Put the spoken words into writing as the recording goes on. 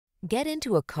Get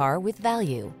into a car with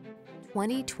value.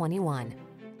 2021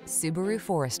 Subaru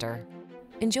Forester.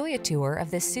 Enjoy a tour of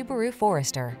this Subaru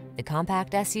Forester, the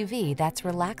compact SUV that's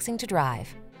relaxing to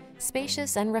drive.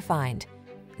 Spacious and refined,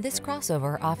 this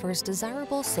crossover offers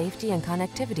desirable safety and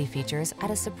connectivity features at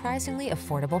a surprisingly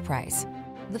affordable price.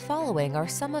 The following are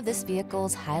some of this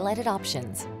vehicle's highlighted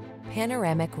options: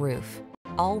 panoramic roof,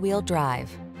 all-wheel drive,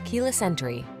 keyless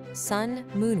entry, sun,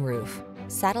 moonroof,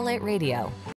 satellite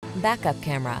radio, backup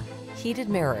camera, heated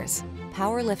mirrors,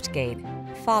 power liftgate,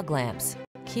 fog lamps,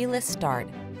 keyless start.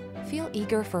 Feel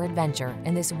eager for adventure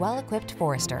in this well-equipped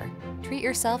Forester. Treat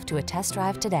yourself to a test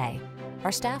drive today.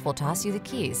 Our staff will toss you the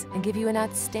keys and give you an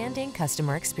outstanding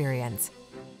customer experience.